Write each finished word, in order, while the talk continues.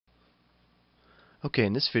Okay,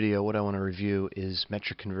 in this video what I want to review is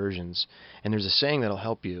metric conversions, and there's a saying that'll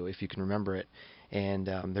help you if you can remember it, and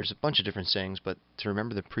there's a bunch of different sayings, but to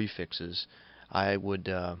remember the prefixes I would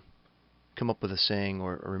come up with a saying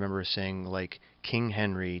or remember a saying like King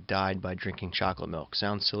Henry died by drinking chocolate milk.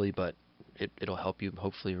 Sounds silly, but it'll help you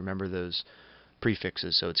hopefully remember those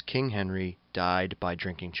prefixes. So it's King Henry died by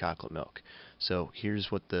drinking chocolate milk. So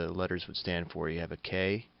here's what the letters would stand for. You have a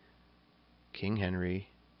K, King Henry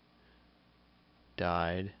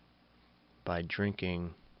died by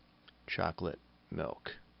drinking chocolate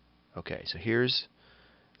milk. Okay, so here's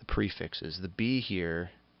the prefixes. The B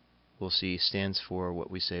here, we'll see, stands for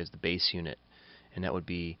what we say is the base unit, and that would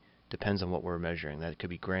be, depends on what we're measuring. That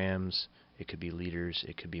could be grams, it could be liters,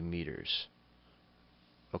 it could be meters.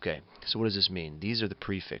 Okay, so what does this mean? These are the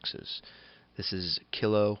prefixes. This is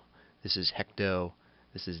kilo, this is hecto,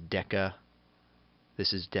 this is deca,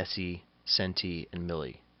 this is deci, centi, and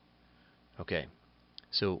milli. Okay,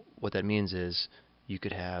 so what that means is you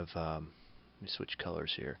could have, let me switch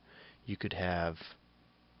colors here. You could have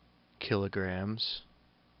kilograms,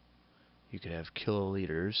 you could have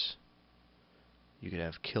kiloliters, you could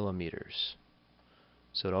have kilometers.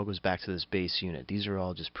 So it all goes back to this base unit. These are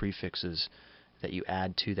all just prefixes that you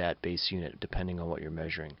add to that base unit depending on what you're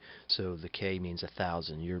measuring. So the K means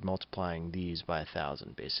 1,000. You're multiplying these by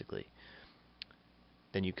 1,000 basically.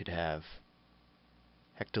 Then you could have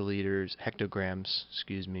hectoliters, hectograms,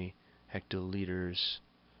 hectoliters,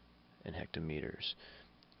 and hectometers.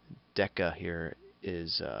 Deca here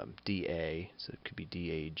is DA, so it could be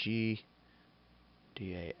DAG,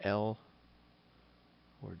 DAL,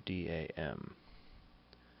 or DAM.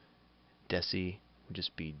 Deci would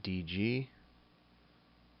just be DG,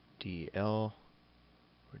 DL,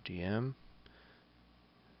 or DM.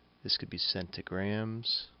 This could be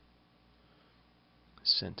centigrams,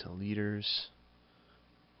 centiliters,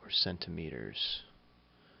 or centimeters.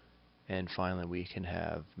 And finally we can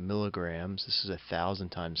have milligrams. This is 1,000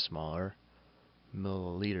 times smaller.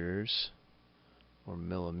 Milliliters, or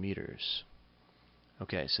millimeters.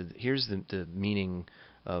 Okay, so here's the meaning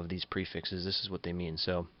of these prefixes. This is what they mean.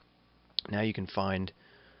 So now you can find,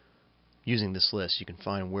 using this list, you can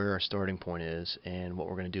find where our starting point is, and what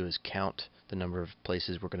we're going to do is count the number of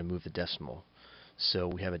places we're going to move the decimal. So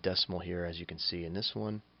we have a decimal here, as you can see in this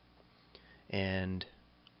one, and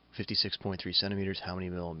 56.3 centimeters. How many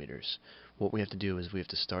millimeters? What we have to do is we have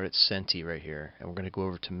to start at centi right here, and we're going to go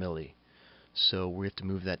over to milli. So we have to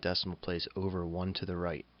move that decimal place over one to the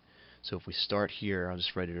right. So if we start here, I'll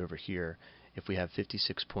just write it over here. If we have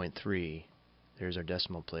 56.3, there's our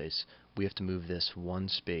decimal place. We have to move this one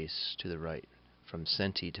space to the right, from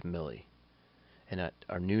centi to milli. And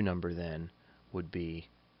our new number then would be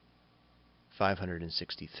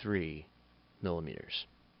 563 millimeters.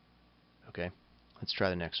 Okay, let's try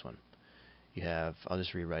the next one. You have, I'll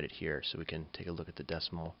just rewrite it here so we can take a look at the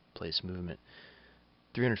decimal place movement.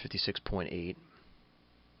 356.8.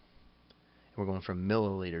 We're going from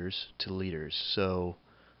milliliters to liters. So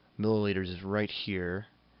milliliters is right here,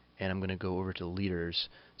 and I'm going to go over to liters.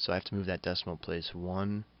 So I have to move that decimal place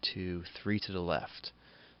 1, 2, 3 to the left.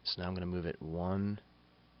 So now I'm going to move it 1,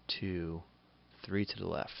 2, 3 to the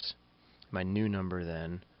left. My new number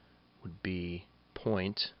then would be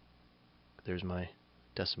point, there's my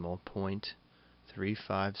decimal,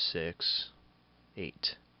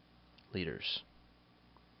 0.3568 liters.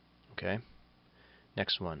 Okay.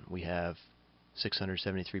 Next one, we have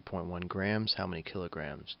 673.1 grams. How many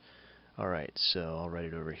kilograms? Alright, so I'll write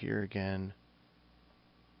it over here again.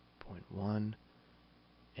 0.1.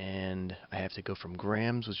 And I have to go from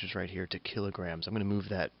grams, which is right here, to kilograms. I'm going to move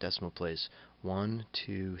that decimal place 1,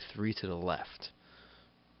 2, 3 to the left.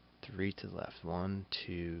 3 to the left. 1,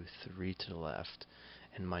 2, 3 to the left.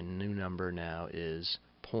 And my new number now is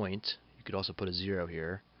point. You could also put a 0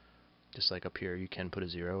 here. Just like up here, you can put a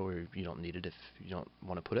 0, or you don't need it if you don't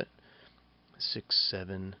want to put it.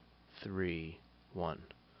 6731.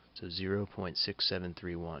 So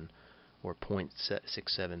 0.6731, or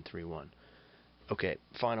 0.6731. Okay,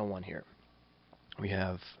 final one here. We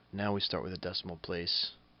have, now we start with a decimal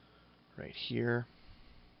place right here,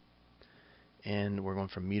 and we're going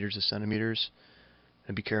from meters to centimeters.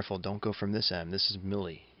 And be careful, don't go from this end. This is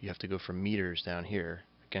milli. You have to go from meters down here.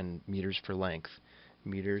 Again, meters for length.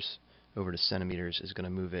 Meters over to centimeters is going to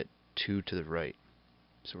move it 2 to the right.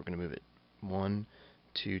 So we're going to move it 1,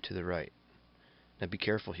 2 to the right. Now be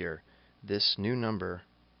careful here. This new number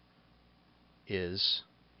is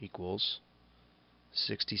equals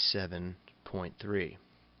 67.3.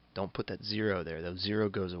 Don't put that 0 there. That 0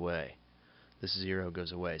 goes away. This 0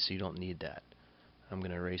 goes away, so you don't need that. I'm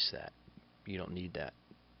going to erase that. You don't need that.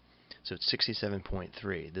 So it's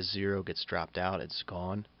 67.3. This 0 gets dropped out, it's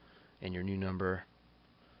gone, and your new number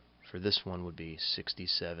for this one would be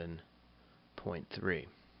 67.3.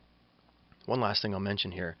 One last thing I'll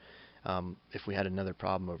mention here, if we had another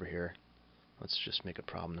problem over here, let's just make a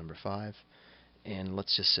problem number 5, and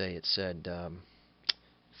let's just say it said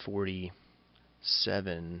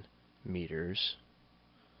 47 meters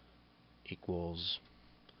equals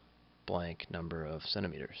blank number of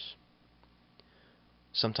centimeters.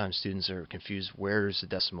 Sometimes students are confused, where's the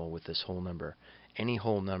decimal with this whole number? Any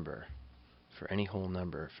whole number, for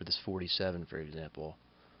this 47 for example,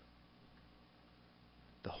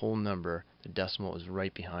 the whole number, the decimal is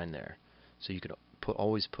right behind there. So you could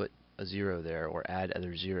always put a 0 there or add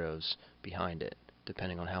other zeros behind it,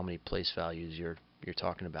 depending on how many place values you're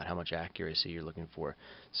talking about, how much accuracy you're looking for.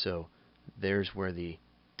 So there's where the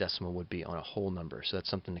decimal would be on a whole number. So that's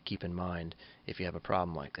something to keep in mind if you have a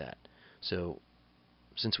problem like that. So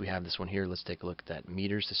since we have this one here, let's take a look at that.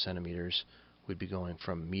 Meters to centimeters, we'd be going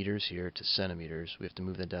from meters here to centimeters. We have to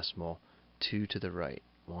move the decimal 2 to the right.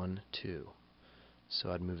 1, 2.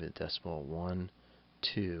 So I'd move the decimal 1,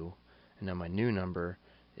 2, and now my new number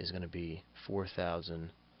is going to be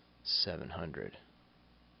 4,700.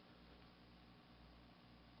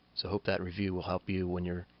 So I hope that review will help you when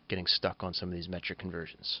you're getting stuck on some of these metric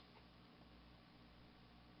conversions.